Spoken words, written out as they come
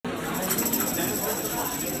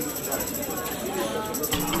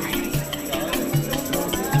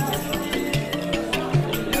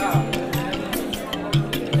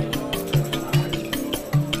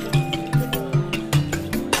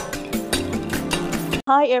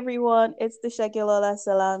Hi everyone, it's the Shagilola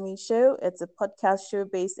Salami Show. It's a podcast show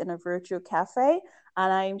based in a virtual cafe,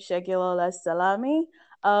 and I'm Shagilola Salami.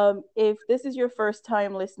 If this is your first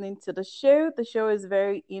time listening to the show is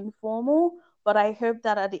very informal, but I hope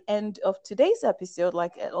that at the end of today's episode,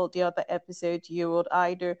 like all the other episodes, you would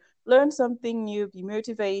either learn something new, be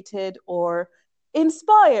motivated, or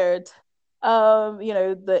inspired.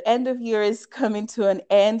 The end of year is coming to an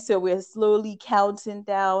end, so we're slowly counting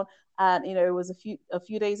down, and it was a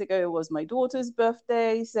few days ago, it was my daughter's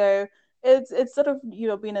birthday, so it's sort of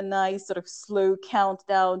been a nice sort of slow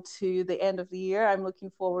countdown to the end of the year. I'm looking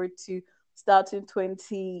forward to starting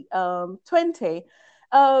 2020.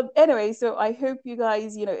 Anyway, so I hope you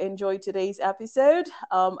guys enjoy today's episode.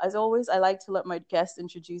 As always, I like to let my guests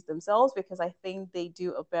introduce themselves because I think they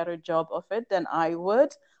do a better job of it than I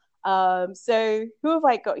would. So who have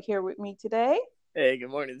I got here with me today? Hey, good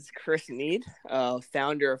morning. This is Chris Meade,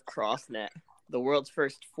 founder of CrossNet, the world's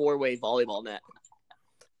first four-way volleyball net.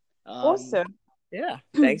 Awesome. Yeah,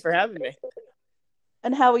 thanks for having me.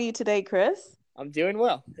 And how are you today, Chris? I'm doing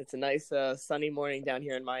well. It's a nice sunny morning down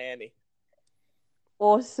here in Miami.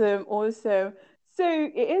 Awesome, awesome.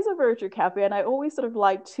 So it is a virtual cafe, and I always sort of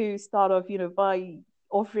like to start off, by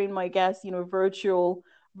offering my guests, virtual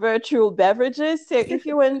beverages. So if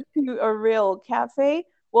you went to a real cafe,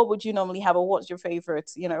 what would you normally have, or what's your favorite,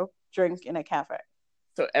 drink in a cafe?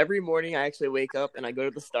 So every morning I actually wake up and I go to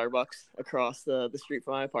the Starbucks across the street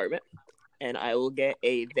from my apartment, and I will get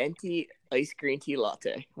a venti iced green tea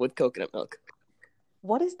latte with coconut milk.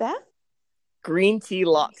 What is that? Green tea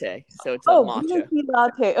latte. So it's a Green matcha. tea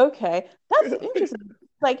latte. Okay, that's interesting.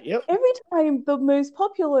 Like Yep. every time, the most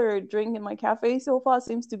popular drink in my cafe so far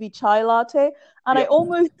seems to be chai latte, and I Yep.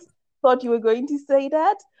 almost thought you were going to say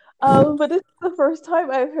that. But this is the first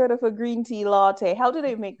time I've heard of a green tea latte. How do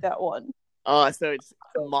they make that one? So it's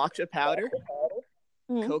matcha powder,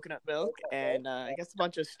 Mm. coconut milk, and I guess a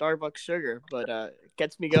bunch of Starbucks sugar, but it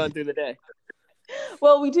gets me going through the day.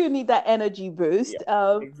 Well, we do need that energy boost.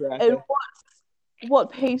 Yeah, And exactly.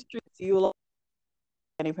 what pastries do you like?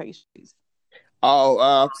 Any pastries? So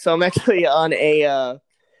I'm actually on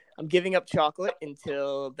I'm giving up chocolate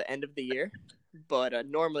until the end of the year, but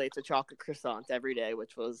normally it's a chocolate croissant every day,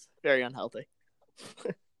 which was very unhealthy.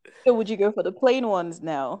 So would you go for the plain ones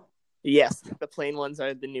now? Yes, the plain ones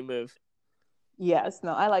are the new move. Yes,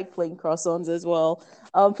 no, I like plain croissants as well.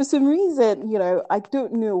 For some reason, I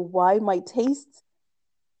don't know why my taste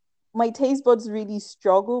buds really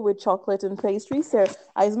struggle with chocolate and pastry. So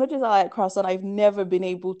as much as I like croissant, I've never been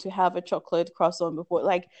able to have a chocolate croissant before.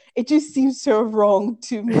 Like it just seems so wrong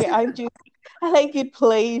to me. I like it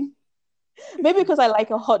plain. Maybe because I like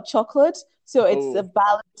a hot chocolate, so it's a Oh,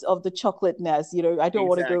 balance of the chocolateness. I don't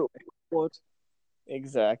want to go exactly, overboard.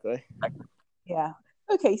 exactly. Yeah.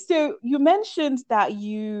 Okay, so you mentioned that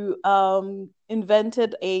you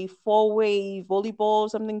invented a four-way volleyball,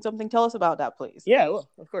 something, something. Tell us about that, please. Yeah, well,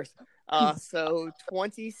 of course. So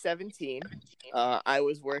 2017, I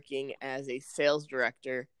was working as a sales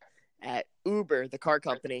director at Uber, the car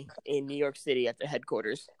company in New York City at the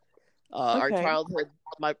headquarters. Our Okay. childhood,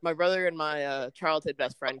 my brother and my childhood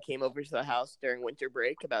best friend came over to the house during winter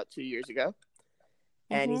break about 2 years ago,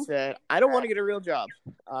 and he Mm-hmm. said, "I don't want to get a real job.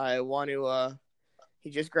 I want to." He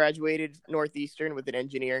just graduated Northeastern with an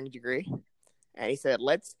engineering degree, and he said,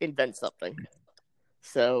 "Let's invent something."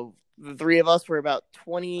 So the three of us were about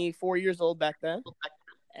 24 years old back then,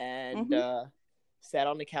 and Mm-hmm. sat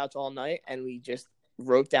on the couch all night, and we just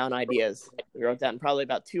wrote down ideas. We wrote down probably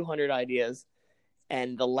about 200 ideas.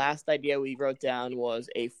 And the last idea we wrote down was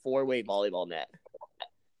a four-way volleyball net.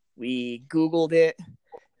 We Googled it,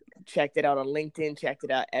 checked it out on LinkedIn, checked it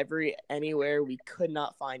out anywhere. We could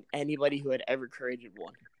not find anybody who had ever created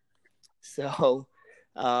one. So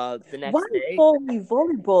the Why next day, four-way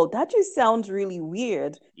volleyball? That just sounds really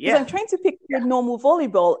weird. Because yeah. I'm trying to picture normal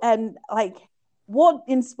volleyball, and like, what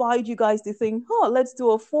inspired you guys to think, oh, let's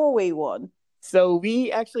do a four-way one? So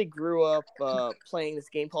we actually grew up playing this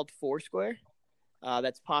game called Foursquare.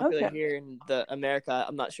 That's popular Okay, here in the America.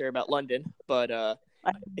 I'm not sure about London, but I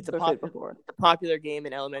it's heard of it before. a popular game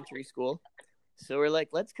in elementary school. So we're like,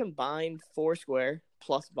 let's combine Foursquare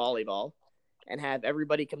plus volleyball and have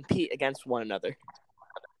everybody compete against one another.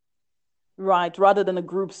 Right, rather than a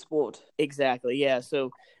group sport. Exactly, yeah.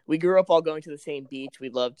 So we grew up all going to the same beach. We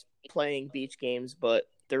loved playing beach games, but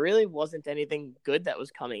there really wasn't anything good that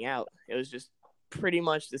was coming out. It was just pretty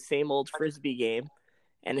much the same old frisbee game.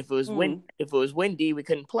 And Mm, if it was windy, we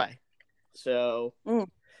couldn't play. So mm.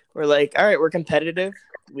 we're like, all right, we're competitive.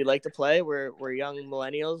 We like to play. We're young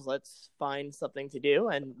millennials. Let's find something to do.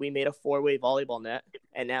 And we made a four-way volleyball net.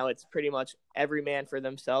 And now it's pretty much every man for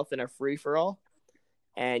themselves in a free for all.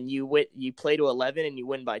 and you play to 11 and you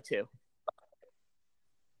win by 2.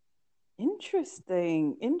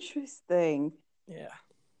 Interesting. Yeah.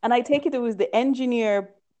 And I take it was the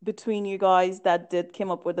engineer between you guys that did came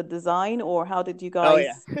up with the design, or how did you Oh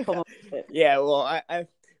yeah. guys come up with it? Yeah, well,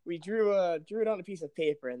 we drew it on a piece of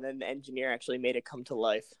paper, and then the engineer actually made it come to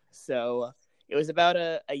life. So it was about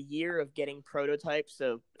a year of getting prototypes.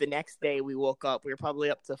 So the next day we woke up. We were probably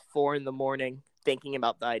up to 4 a.m. thinking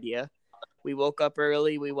about the idea. We woke up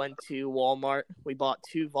early. We went to Walmart. We bought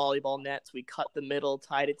 2 volleyball nets. We cut the middle,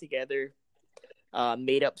 tied it together,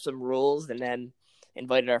 made up some rules, and then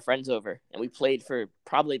invited our friends over. And we played for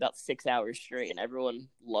probably about 6 hours straight, and everyone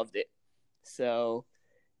loved it. So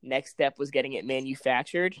next step was getting it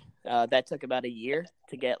manufactured. That took about a year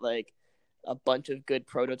to get like a bunch of good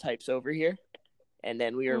prototypes over here. And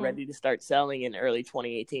then we were ready to start selling in early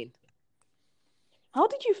 2018. How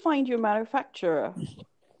did you find your manufacturer?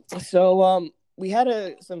 So we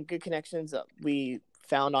had some good connections we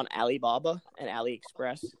found on Alibaba and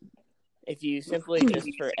AliExpress. If you simply just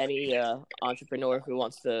for any entrepreneur who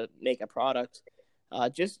wants to make a product,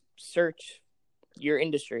 just search your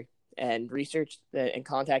industry and research and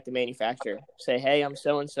contact the manufacturer. Say, hey, I'm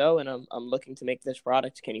so and so, and I'm looking to make this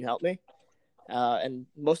product. Can you help me? And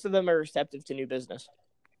most of them are receptive to new business.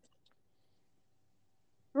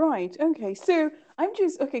 Right. Okay. So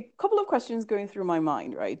couple of questions going through my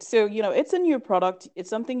mind, right? So, it's a new product,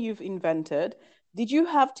 it's something you've invented. Did you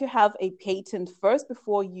have to have a patent first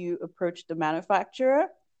before you approached the manufacturer?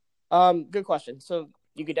 Good question. So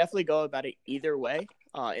you could definitely go about it either way.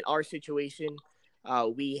 In our situation,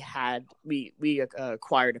 we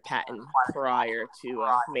acquired a patent prior to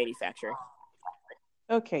manufacturing.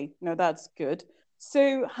 Okay, no, that's good.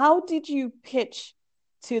 So, how did you pitch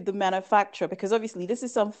to the manufacturer? Because obviously, this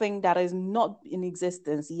is something that is not in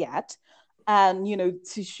existence yet. And,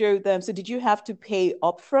 to show them. So, did you have to pay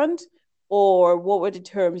upfront, or what were the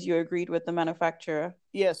terms you agreed with the manufacturer?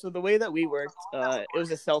 Yeah, so the way that we worked, it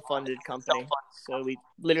was a self-funded company. So we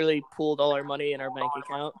literally pooled all our money in our bank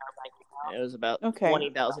account. It was about Okay.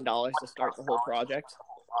 $20,000 to start the whole project.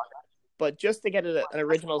 But just to get an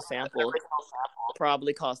original sample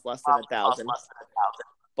probably cost less than $1,000.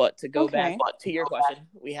 But to go back Okay. to your question,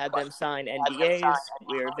 we had them sign NDAs.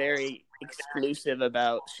 We are very exclusive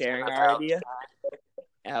about sharing our idea.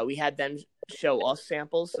 We had them show us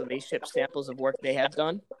samples, so they shipped samples of work they have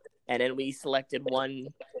done, and then we selected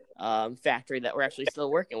one factory that we're actually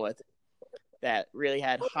still working with that really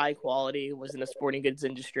had high quality, was in the sporting goods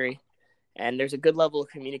industry, and there's a good level of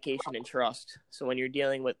communication and trust. So when you're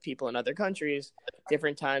dealing with people in other countries,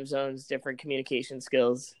 different time zones, different communication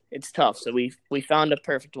skills, it's tough. So we found a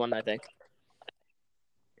perfect one, I think.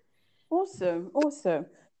 Awesome.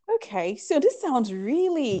 Okay, so this sounds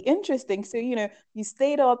really interesting. So, you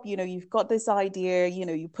stayed up, you've got this idea,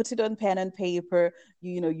 you put it on pen and paper,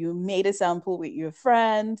 you made a sample with your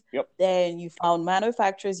friend, Yep. then you found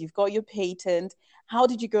manufacturers, you've got your patent. How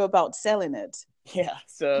did you go about selling it? Yeah,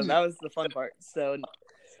 so that was the fun part. So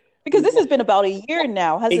Because this has been about a year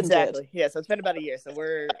now, hasn't it? exactly. Yeah, so it's been about a year. So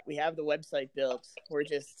we have the website built. We're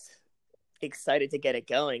just excited to get it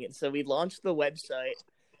going. And so we launched the website.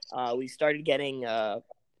 We started getting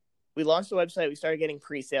we launched the website. We started getting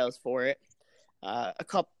pre-sales for it.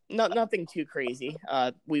 Nothing too crazy.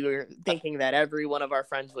 We were thinking that every one of our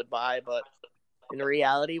friends would buy, but in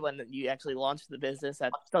reality, when you actually launch the business,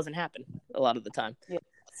 that doesn't happen a lot of the time. Yeah.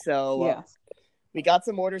 So we got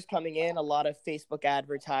some orders coming in, a lot of Facebook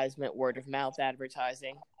advertisement, word of mouth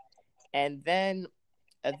advertising, and then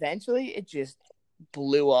eventually it just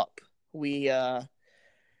blew up. We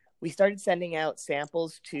started sending out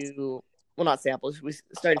samples to, well, not samples. We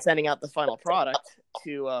started sending out the final product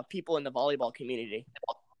to people in the volleyball community.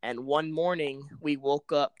 And one morning, we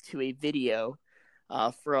woke up to a video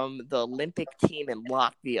from the Olympic team in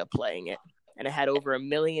Latvia playing it. And it had over 1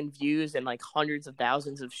 million views and like hundreds of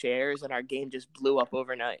thousands of shares. And our game just blew up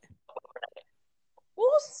overnight.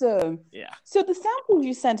 Awesome. Yeah. So the samples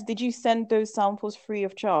you sent, did you send those samples free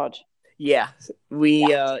of charge? Yeah. We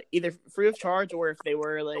either free of charge, or if they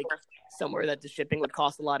were like somewhere that the shipping would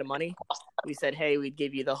cost a lot of money, we said, hey, we'd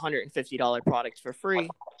give you the $150 products for free.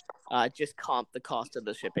 Just comp the cost of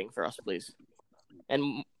the shipping for us, please.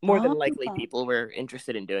 And more than likely, people were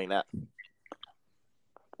interested in doing that.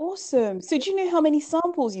 Awesome. So do you know how many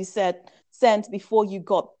samples you sent before you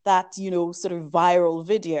got that, sort of viral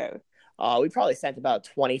video? We probably sent about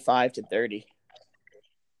 25 to 30.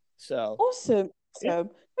 So awesome. Yeah.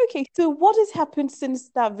 Okay, so what has happened since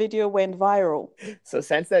that video went viral? So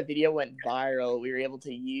since that video went viral, we were able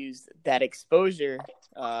to use that exposure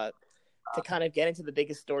to kind of get into the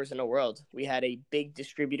biggest stores in the world. We had a big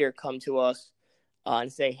distributor come to us,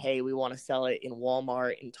 and say, hey, we want to sell it in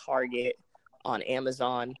Walmart, in Target, on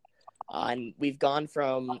Amazon. And we've gone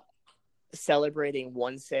from celebrating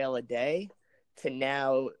one sale a day to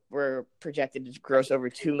now we're projected to gross over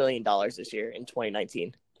 $2 million this year in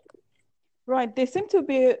 2019. Right.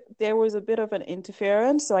 There was a bit of an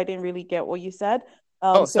interference, so I didn't really get what you said.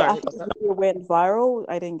 Oh, So sorry. What after was the that? video went viral,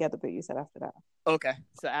 I didn't get the bit you said after that. Okay.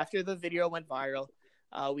 So after the video went viral,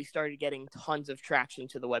 we started getting tons of traction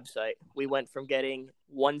to the website. We went from getting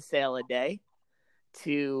one sale a day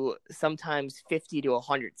to sometimes 50 to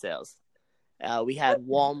 100 sales. We had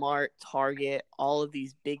Walmart, Target, all of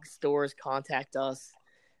these big stores contact us.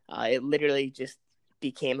 It literally just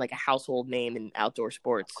became like a household name in outdoor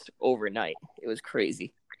sports overnight. It was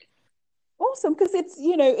crazy. Awesome, because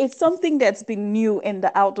it's something that's been new in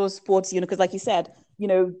the outdoor sports, because like you said,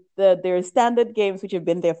 there are standard games which have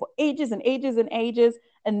been there for ages and ages and ages,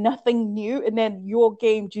 and nothing new, and then your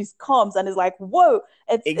game just comes and is like, whoa,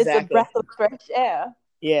 it's a Exactly. breath of fresh air.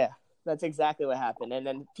 Yeah, that's exactly what happened. And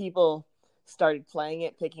then people started playing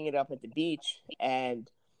it, picking it up at the beach, and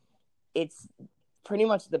it's pretty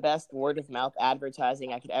much the best word of mouth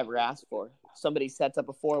advertising I could ever ask for. Somebody sets up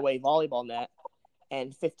a four-way volleyball net,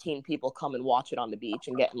 and 15 people come and watch it on the beach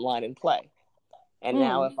and get in line and play. And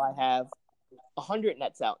now, Mm. if I have 100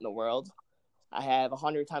 nets out in the world, I have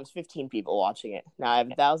 100 times 15 people watching it. Now I have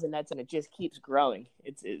 1,000 nets, and it just keeps growing.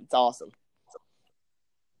 It's awesome.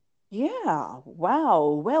 Yeah,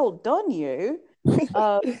 wow, well done, you.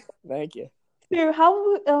 Uh, Thank you. So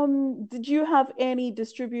how did you have any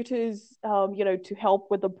distributors to help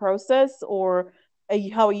with the process, or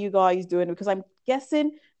how are you guys doing? Because I'm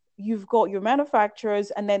guessing you've got your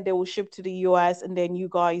manufacturers and then they will ship to the US and then you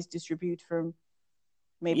guys distribute from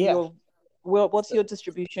maybe Yeah. your well, what's So, your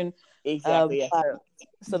distribution exactly. Yeah. plan?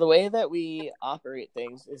 So the way that we operate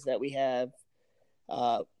things is that we own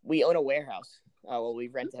a warehouse. We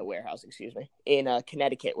rent a warehouse, excuse me, in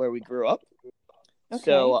Connecticut where we grew up. Okay.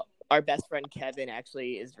 So our best friend Kevin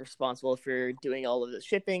actually is responsible for doing all of the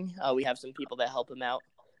shipping. We have some people that help him out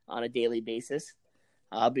on a daily basis.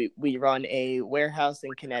 We run a warehouse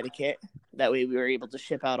in Connecticut. That way we were able to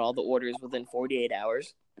ship out all the orders within 48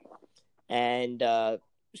 hours. And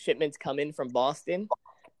shipments come in from Boston.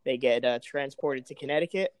 They get transported to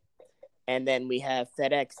Connecticut. And then we have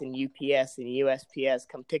FedEx and UPS and USPS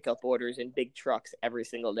come pick up orders in big trucks every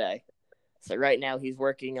single day. So right now he's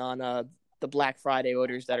working on the Black Friday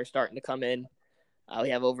orders that are starting to come in. We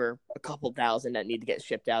have over a couple thousand that need to get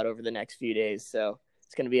shipped out over the next few days. So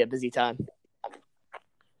it's going to be a busy time.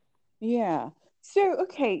 Yeah. So,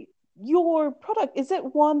 okay, your product, is it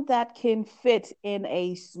one that can fit in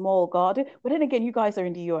a small garden? But then again, you guys are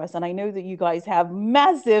in the US, and I know that you guys have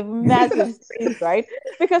massive, massive space, right?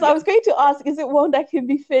 Because I Yeah. was going to ask, is it one that can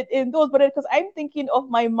be fit indoors? But because I'm thinking of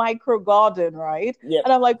my micro garden, right? Yep.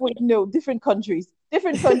 And I'm like, wait, no, different countries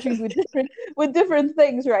with different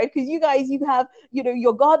things, right? Because you guys, you have,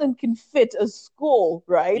 your garden can fit a school,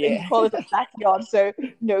 right? And you Yeah. call it a backyard. So,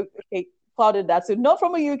 okay, pardon that. So not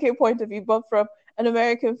from a UK point of view, but from an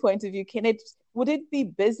American point of view, would it be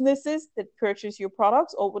businesses that purchase your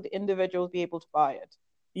products, or would individuals be able to buy it?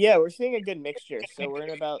 Yeah, we're seeing a good mixture. So we're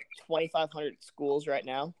in about 2,500 schools right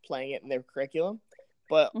now playing it in their curriculum,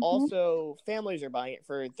 but Mm-hmm. also families are buying it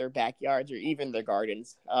for their backyards or even their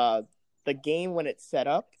gardens. The game, when it's set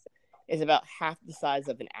up, is about half the size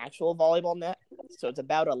of an actual volleyball net. So it's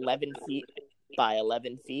about 11 feet by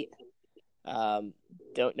 11 feet. Um,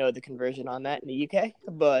 don't know the conversion on that in the UK,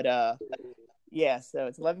 but yeah, so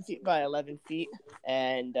it's 11 feet by 11 feet,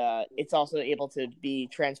 and it's also able to be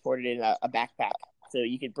transported in a backpack. So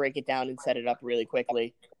you could break it down and set it up really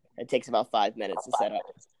quickly. It takes about 5 minutes to set up.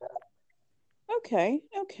 Okay,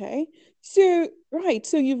 okay. So, right,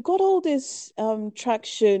 so you've got all this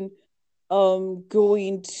traction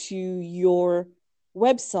going to your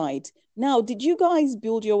website. Now, did you guys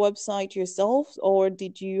build your website yourselves, or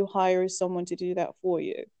did you hire someone to do that for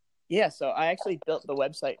you? Yeah, so I actually built the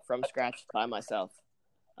website from scratch by myself.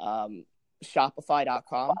 Um,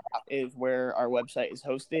 Shopify.com is where our website is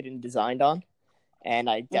hosted and designed on. And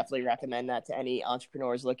I definitely recommend that to any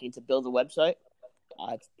entrepreneurs looking to build a website.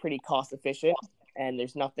 It's pretty cost efficient, and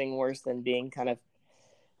there's nothing worse than being kind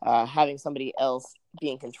of having somebody else be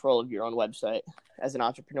in control of your own website. As an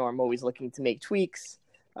entrepreneur, I'm always looking to make tweaks,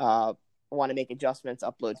 want to make adjustments,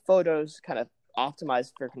 upload photos, kind of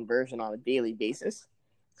optimize for conversion on a daily basis.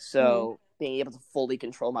 Mm. So being able to fully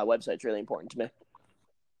control my website is really important to me.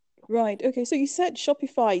 Right. Okay. So you said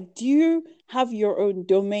Shopify. Do you have your own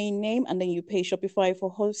domain name and then you pay Shopify for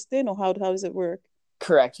hosting, or how does it work?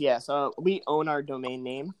 Correct. Yeah. So we own our domain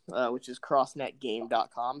name, which is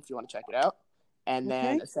crossnetgame.com if you want to check it out. And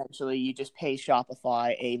then Okay. essentially you just pay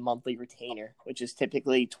Shopify a monthly retainer, which is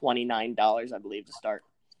typically $29, I believe, to start.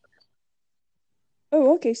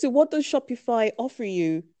 Oh, okay. So what does Shopify offer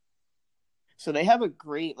you? So they have a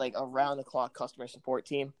great, like, around the clock customer support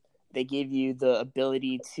team. They give you the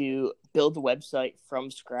ability to build a website from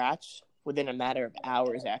scratch within a matter of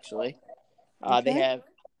hours, actually. They Okay. have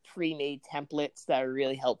pre-made templates that are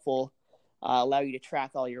really helpful, allow you to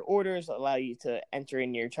track all your orders, allow you to enter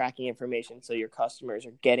in your tracking information so your customers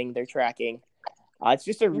are getting their tracking. It's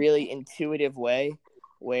just a really intuitive way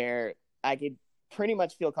where I could pretty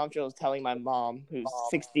much feel comfortable telling my mom, who's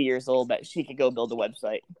 60 years old, that she could go build a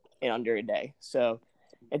website in under a day. So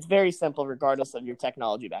it's very simple, regardless of your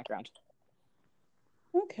technology background.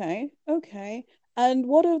 Okay. Okay. And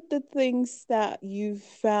what are the things that you've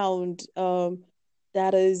found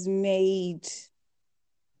that has made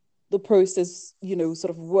the process, sort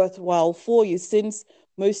of worthwhile for you since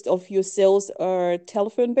most of your sales are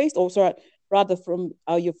telephone based, or sorry, rather from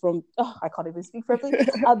you're from I can't even speak properly.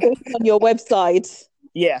 Based on your website.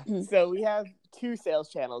 Yeah. So we have two sales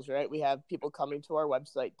channels, right? We have people coming to our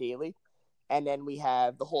website daily, and then we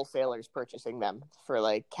have the wholesalers purchasing them for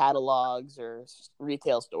like catalogs or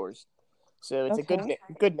retail stores. So it's a Okay.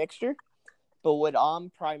 good mixture. But what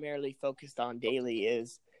I'm primarily focused on daily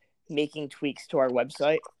is making tweaks to our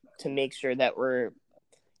website to make sure that we're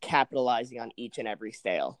capitalizing on each and every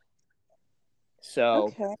sale. So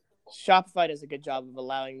Okay. Shopify does a good job of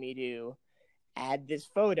allowing me to add this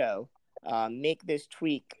photo, make this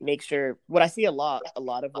tweak, make sure. What I see a lot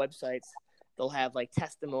of websites, they'll have like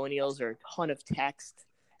testimonials or a ton of text,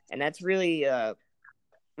 and that's really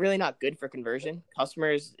not good for conversion.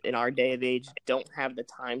 Customers in our day of age don't have the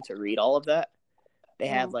time to read all of that. They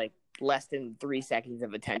have Mm. like less than 3 seconds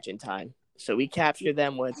of attention time. So we capture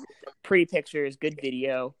them with pretty pictures, good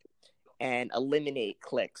video, and eliminate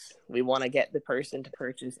clicks. We want to get the person to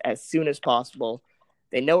purchase as soon as possible.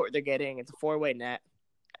 They know what they're getting. It's a four-way net.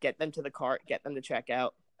 Get them to the cart, get them to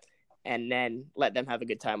checkout, and then let them have a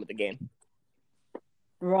good time with the game.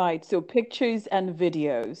 Right. So pictures and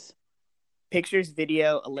videos. Pictures,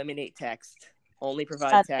 video, eliminate text. Only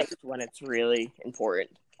provide And text when it's really important.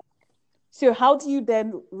 so how do you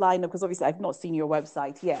then line up? Because obviously I've not seen your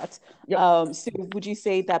website yet. Yep. So would you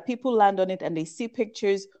say that people land on it and they see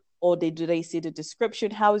pictures, or do they see the description?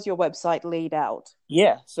 How is your website laid out?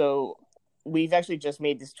 Yeah. So we've actually just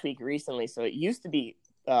made this tweak recently. So it used to be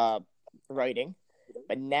writing,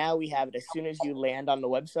 but now we have it as soon as you land on the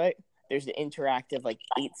website. There's an interactive, like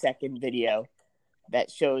 8-second video that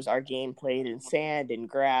shows our game played in sand and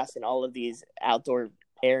grass and all of these outdoor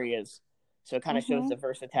areas. So it kind of shows Mm-hmm. the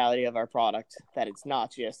versatility of our product, that it's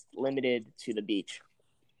not just limited to the beach.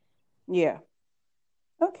 Yeah.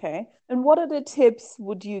 Okay. And what other tips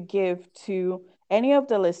would you give to any of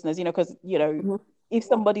the listeners? Because, Mm-hmm. if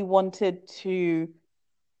somebody wanted to,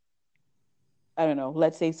 I don't know,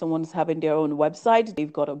 let's say someone's having their own website,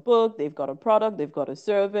 they've got a book, they've got a product, they've got a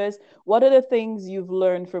service. What are the things you've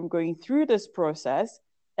learned from going through this process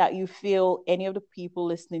that you feel any of the people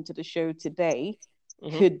listening to the show today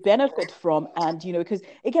Mm-hmm. could benefit from? And, because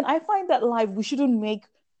again, I find that life, we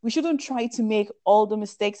shouldn't try to make all the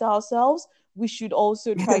mistakes ourselves. We should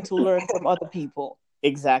also try to learn from other people.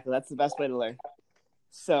 Exactly. That's the best way to learn. You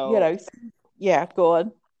So know, yeah,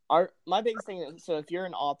 go on. my biggest thing is, so if you're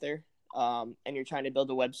an author, and you're trying to build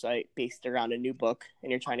a website based around a new book and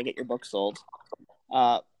you're trying to get your book sold,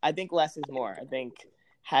 I think less is more. I think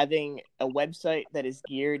having a website that is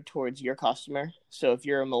geared towards your customer. So if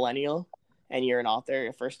you're a millennial and you're an author,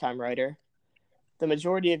 a first time writer, the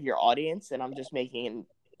majority of your audience, and I'm just making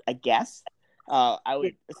a guess, I Yeah.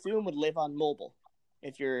 would assume would live on mobile.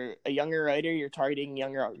 If you're a younger writer, you're targeting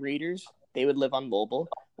younger readers, they would live on mobile,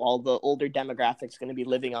 while the older demographics going to be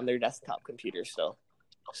living on their desktop computers still.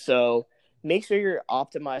 So make sure you're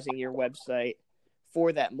optimizing your website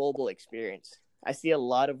for that mobile experience. I see a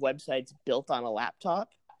lot of websites built on a laptop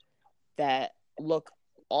that look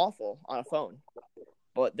awful on a phone,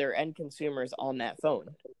 but their end consumers on that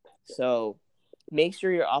phone. So make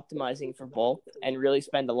sure you're optimizing for both and really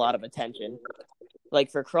spend a lot of attention. Like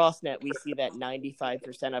for CrossNet, we see that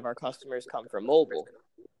 95% of our customers come from mobile.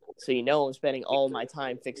 So I'm spending all my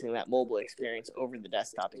time fixing that mobile experience over the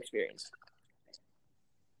desktop experience.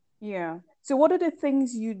 Yeah. So what are the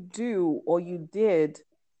things you do or you did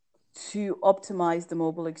to optimize the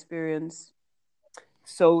mobile experience?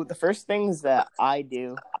 So the first things that I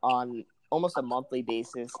do on almost a monthly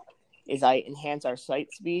basis is I enhance our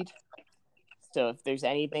site speed. So if there's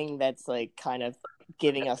anything that's like kind of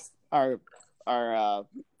giving us our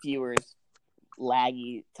viewers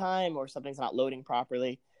laggy time or something's not loading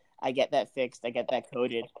properly, I get that fixed. I get that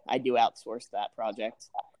coded. I do outsource that project.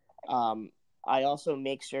 I also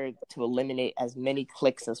make sure to eliminate as many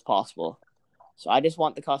clicks as possible. So I just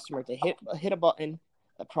want the customer to hit a button,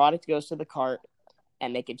 the product goes to the cart,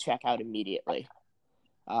 and they can check out immediately.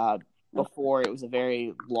 Before, it was a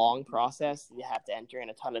very long process. You have to enter in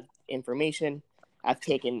a ton of information. I've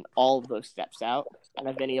taken all of those steps out, and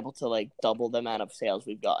I've been able to like double the amount of sales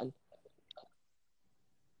we've gotten.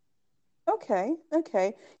 Okay,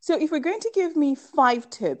 okay. So if we're going to give me 5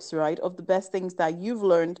 tips, right, of the best things that you've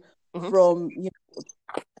learned Mm-hmm. from the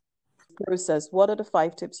process, what are the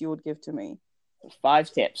 5 tips you would give to me?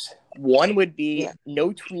 5 tips. One would be Yeah.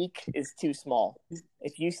 no tweak is too small.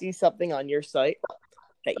 If you see something on your site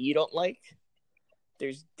that you don't like,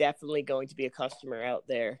 there's definitely going to be a customer out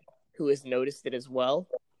there who has noticed it as well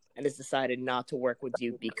and has decided not to work with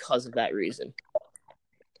you because of that reason.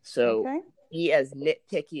 So Okay. be as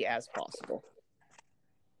nitpicky as possible.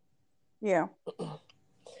 Yeah.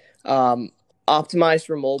 Optimize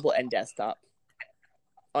for mobile and desktop.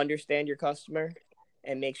 Understand your customer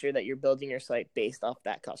and make sure that you're building your site based off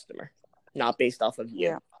that customer, not based off of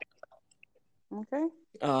you. Yeah.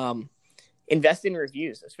 Okay. Invest in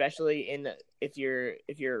reviews, especially if you're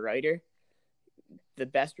a writer. The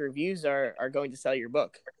best reviews are going to sell your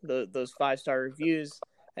book. Those 5-star reviews,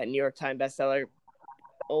 that New York Times bestseller,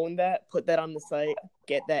 own that, put that on the site,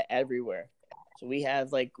 get that everywhere. So we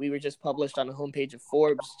were just published on the homepage of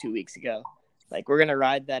Forbes 2 weeks ago. Like, we're gonna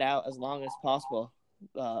ride that out as long as possible.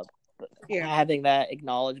 Yeah. Having that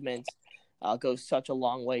acknowledgement goes such a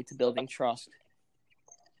long way to building trust.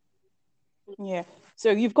 Yeah. So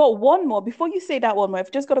you've got one more. Before you say that one more,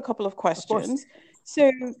 I've just got a couple of Of course. questions. So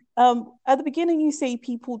at the beginning you say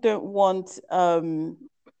people don't want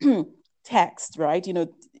text, right?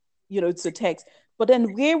 So text. But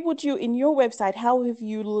then where would you in your website, how have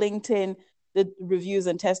you linked in the reviews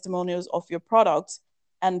and testimonials of your products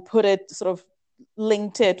and put it sort of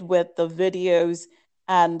linked it with the videos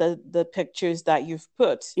and the pictures that you've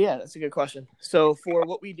put? Yeah, that's a good question. So for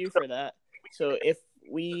what we do for that, so if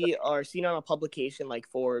we are seen on a publication like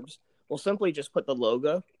Forbes, we'll simply just put the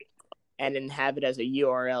logo and then have it as a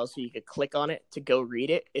URL so you could click on it to go read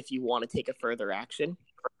it if you want to take a further action,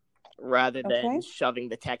 rather than Okay. shoving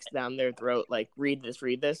the text down their throat like, read this,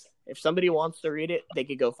 read this. If somebody wants to read it, they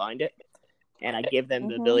could go find it, and I give them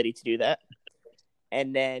the ability to do that.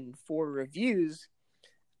 And then for reviews,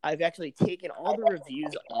 I've actually taken all the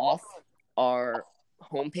reviews off our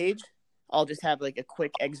homepage. I'll just have like a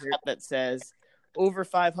quick excerpt that says over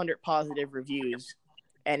 500 positive reviews.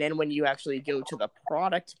 And then when you actually go to the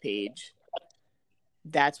product page,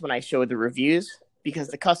 that's when I show the reviews, because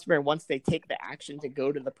the customer, once they take the action to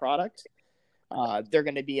go to the product, they're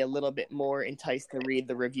going to be a little bit more enticed to read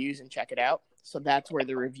the reviews and check it out. So that's where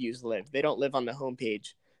the reviews live. They don't live on the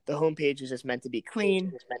homepage. The homepage is just meant to be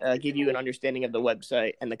clean, give you an understanding of the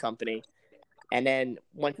website and the company. And then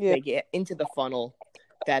once Yeah. they get into the funnel,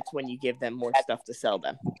 that's when you give them more stuff to sell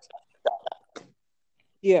them.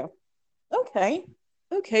 Yeah. Okay.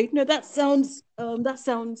 Okay. No, that sounds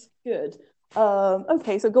good.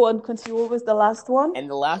 Okay, so go on, continue. What was the last one? And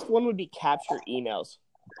the last one would be capture emails.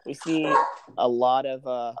 We see a lot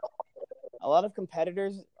of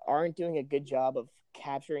competitors aren't doing a good job of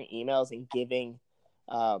capturing emails and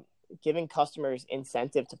giving customers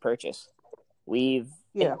incentive to purchase. In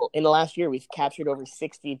the last year, we've captured over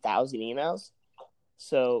 60,000 emails.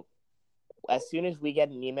 So as soon as we get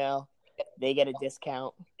an email, they get a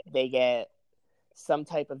discount. They get some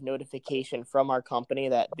type of notification from our company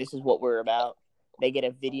that this is what we're about. They get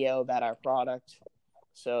a video about our product.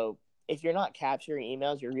 So if you're not capturing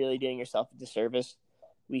emails, you're really doing yourself a disservice.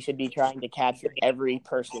 We should be trying to capture every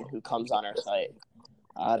person who comes on our site,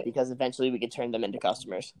 because eventually we could turn them into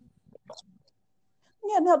customers.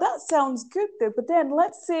 Yeah, no, that sounds good though. But then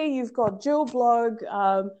let's say you've got Joe Blog,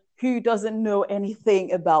 who doesn't know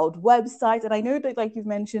anything about websites. And I know that, like you've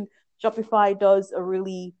mentioned, Shopify does a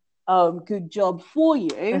really good job for you.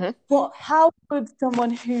 Mm-hmm. But how would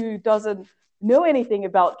someone who doesn't know anything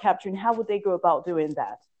about capturing, how would they go about doing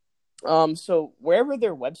that? So wherever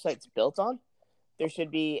their website's built on, there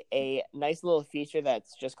should be a nice little feature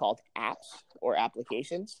that's just called apps or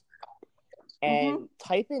applications. And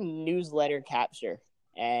type in newsletter capture,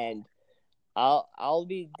 and I'll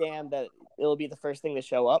be damned that it'll be the first thing to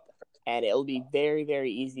show up, and it'll be very,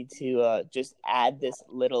 very easy to just add this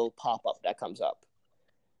little pop-up that comes up.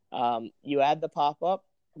 You add the pop-up,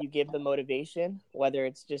 you give the motivation, whether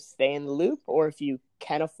it's just stay in the loop, or if you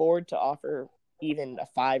can afford to offer even a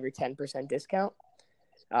 5 or 10% discount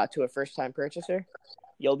to a first-time purchaser,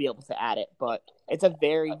 you'll be able to add it. But it's a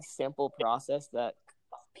very simple process that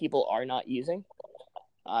people are not using.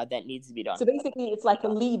 that needs to be done. So basically, it's like a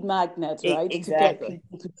lead magnet, right? To get Exactly.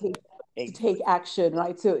 people to take action,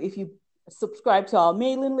 right? So if you subscribe to our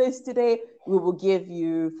mailing list today, we will give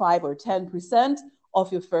you 5 or 10%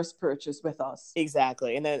 of your first purchase with us.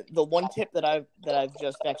 Exactly. And then the one tip that I've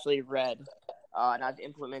just actually read, and I've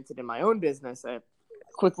implemented in my own business, a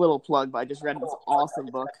quick little plug, but I just read this awesome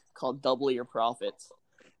book called Double Your Profits.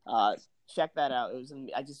 Uh, Check that out.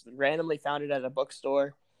 I just randomly found it at a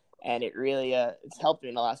bookstore, and it really it's helped me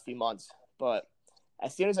in the last few months. But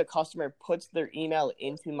as soon as a customer puts their email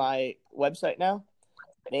into my website now,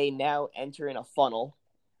 they now enter in a funnel,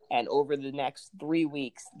 and over the next 3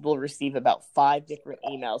 weeks, they'll receive about 5 different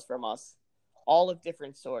emails from us, all of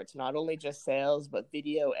different sorts, not only just sales, but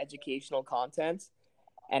video, educational content.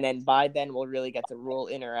 And then by then, we'll really get to rule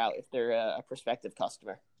in or out if they're a prospective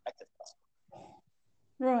customer.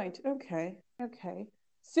 Right. Okay. Okay.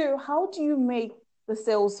 So how do you make the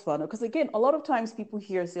sales funnel? Because again, a lot of times people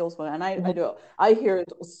hear sales funnel, and I know I hear it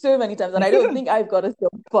so many times, and I don't think I've got a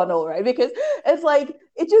sales funnel, right? Because it's like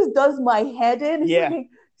it just does my head in. It's Yeah, like,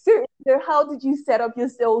 so how did you set up your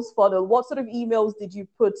sales funnel? What sort of emails did you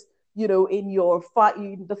put, in your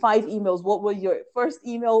the 5 emails? What were your first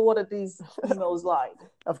email? What are these emails like?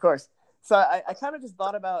 of course. So I kind of just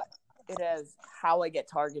thought about it as how I get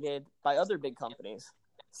targeted by other big companies.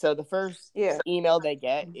 So the first Yeah. email they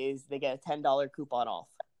get is they get a $10 coupon off.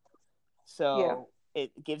 Yeah. So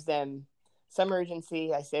it gives them some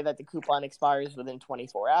urgency. I say that the coupon expires within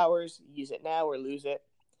 24 hours. Use it now or lose it.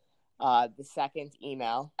 The second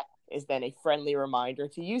email is then a friendly reminder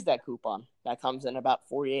to use that coupon. That comes in about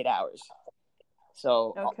 48 hours.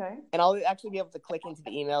 So, Okay. and I'll actually be able to click into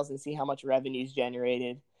the emails and see how much revenue is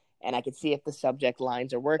generated. And I can see if the subject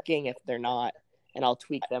lines are working, if they're not, and I'll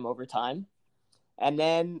tweak them over time. And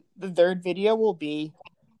then the third video will be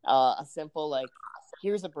a simple, like,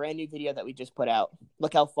 here's a brand new video that we just put out.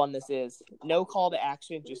 Look how fun this is. No call to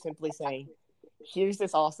action, just simply saying, here's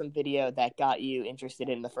this awesome video that got you interested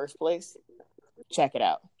in the first place. Check it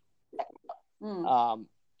out. Mm.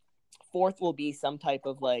 Fourth will be some type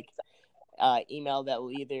of email that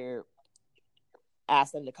will either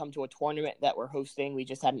ask them to come to a tournament that we're hosting. We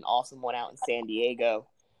just had an awesome one out in San Diego.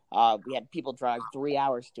 We had people drive 3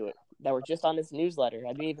 hours to it that were just on this newsletter.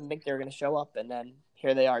 I didn't even think they were going to show up, and then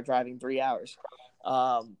here they are driving 3 hours.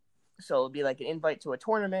 So it'll be like an invite to a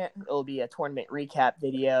tournament. It'll be a tournament recap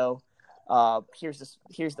video. Here's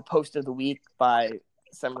the post of the week by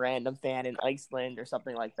some random fan in Iceland or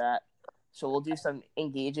something like that. So we'll do some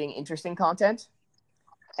engaging, interesting content.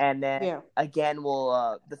 And then again,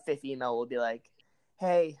 the fifth email will be like,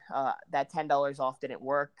 hey, that $10 off didn't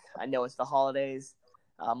work. I know it's the holidays.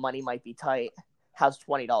 Money might be tight. How's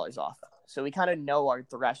 $20 off? So we kind of know our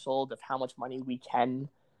threshold of how much money we can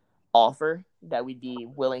offer that we'd be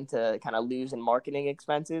willing to kind of lose in marketing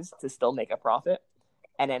expenses to still make a profit.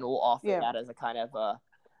 And then we'll offer that as a kind of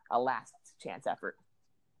a last chance effort.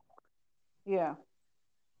 Yeah.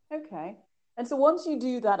 Okay. And so once you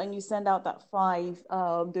do that and you send out those 5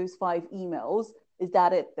 emails, is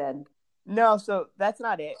that it then? No, so that's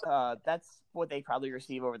not it. That's what they probably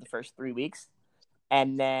receive over the first 3 weeks.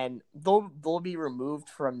 And then they'll be removed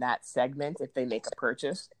from that segment if they make a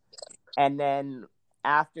purchase. And then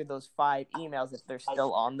after those 5 emails, if they're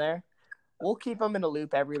still on there, we'll keep them in a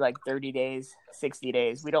loop every 30 days, 60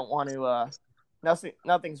 days. We don't want to,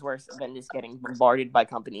 nothing's worse than just getting bombarded by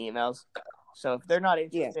company emails. So if they're not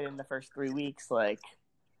interested in the first 3 weeks,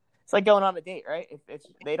 it's like going on a date, right? If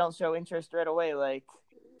they don't show interest right away,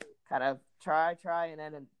 kind of try, and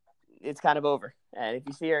then it's kind of over. And if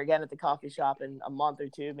you see her again at the coffee shop in a month or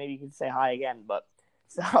two, maybe you can say hi again. But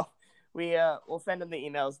so we'll send them the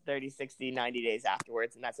emails 30, 60, 90 days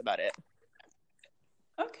afterwards, and that's about it.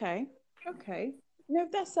 Okay. No,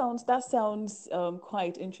 that sounds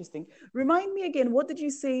quite interesting. Remind me again, what did you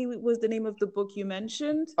say was the name of the book you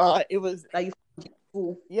mentioned? It was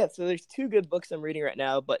yeah. So there's 2 good books I'm reading right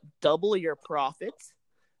now, but Double Your Profits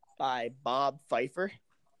by Bob Pfeiffer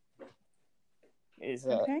is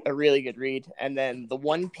a really good read, and then The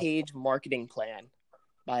One-Page Marketing Plan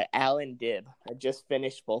by Alan Dibb. I just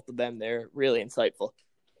finished both of them. They're really insightful.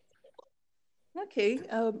 Okay.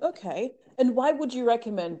 Okay. And why would you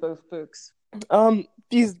recommend both books?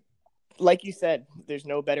 These, like you said, there's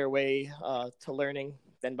no better way to learning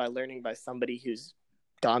than by learning by somebody who's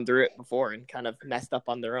gone through it before and kind of messed up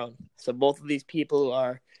on their own. So both of these people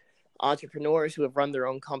are entrepreneurs who have run their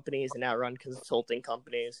own companies and now run consulting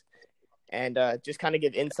companies, and just kind of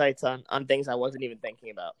give insights on things I wasn't even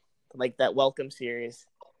thinking about. Like that welcome series.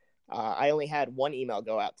 I only had 1 email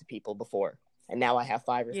go out to people before, and now I have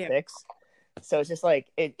 5 or 6. So it's just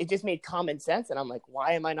it just made common sense. And I'm like,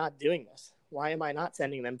 why am I not doing this? why am I not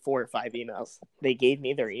sending them 4 or 5 emails? They gave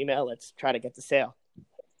me their email. Let's try to get the sale.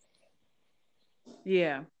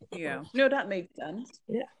 Yeah, yeah. No, that makes sense.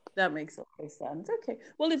 Yeah. That makes a lot of sense. Okay.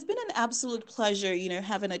 Well, it's been an absolute pleasure,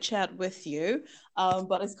 having a chat with you.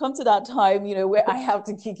 But it's come to that time, where I have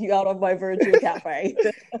to kick you out of my virtual cafe.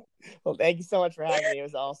 Well, thank you so much for having me. It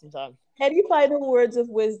was an awesome time. Any final words of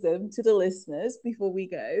wisdom to the listeners before we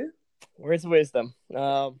go? Words of wisdom.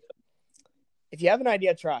 If you have an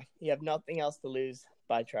idea, try. You have nothing else to lose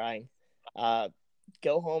by trying.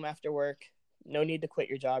 Go home after work. No need to quit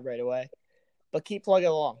your job right away, but keep plugging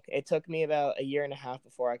along. It took me about a year and a half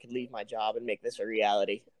before I could leave my job and make this a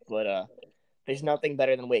reality. But there's nothing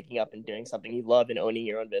better than waking up and doing something you love and owning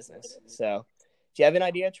your own business. So if you have an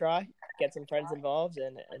idea, try. Get some friends involved,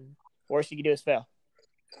 and worst you can do is fail.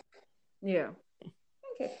 Yeah.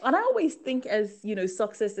 Okay. And I always think as,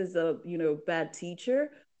 success is a, bad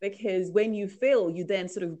teacher because when you fail, you then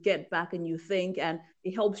sort of get back and you think and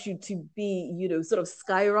it helps you to be, sort of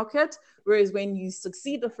skyrocket. Whereas when you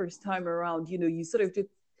succeed the first time around, you sort of just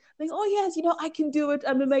think, oh yes, I can do it.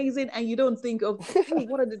 I'm amazing. And you don't think of, oh,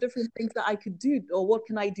 what are the different things that I could do or what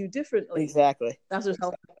can I do differently? Exactly. That's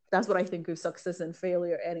what I think of success and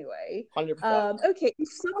failure anyway. 100%. Okay. If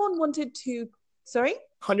someone wanted to, sorry?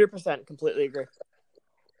 100%. Completely agree.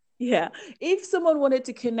 Yeah. If someone wanted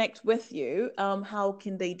to connect with you, how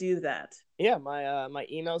can they do that? Yeah, my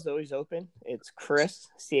email is always open. It's Chris,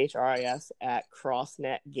 CHRIS, at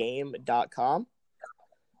crossnetgame.com.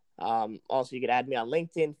 Also, you can add me on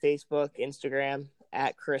LinkedIn, Facebook, Instagram,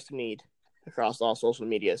 at Chris Meade, across all social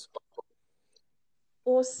medias.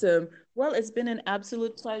 Awesome. Well, it's been an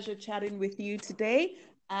absolute pleasure chatting with you today.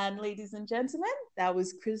 And ladies and gentlemen, that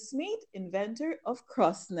was Chris Meade, inventor of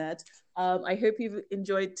CrossNet. I hope you've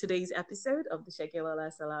enjoyed today's episode of the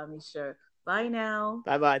Shakil Salami Show. Bye now.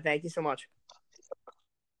 Bye-bye. Thank you so much.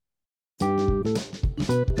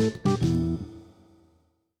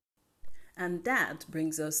 And that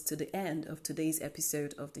brings us to the end of today's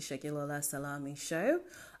episode of the Shagilola Salami Show.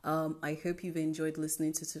 I hope you've enjoyed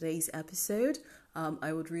listening to today's episode.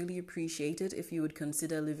 I would really appreciate it if you would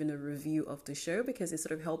consider leaving a review of the show because it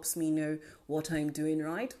sort of helps me know what I'm doing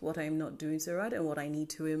right, what I'm not doing so right, and what I need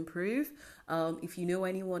to improve. If you know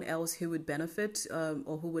anyone else who would benefit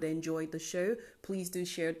or who would enjoy the show, please do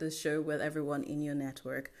share the show with everyone in your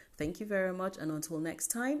network. Thank you very much, and until next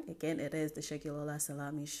time, again, it is the Shagilola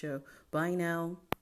Salami Show. Bye now.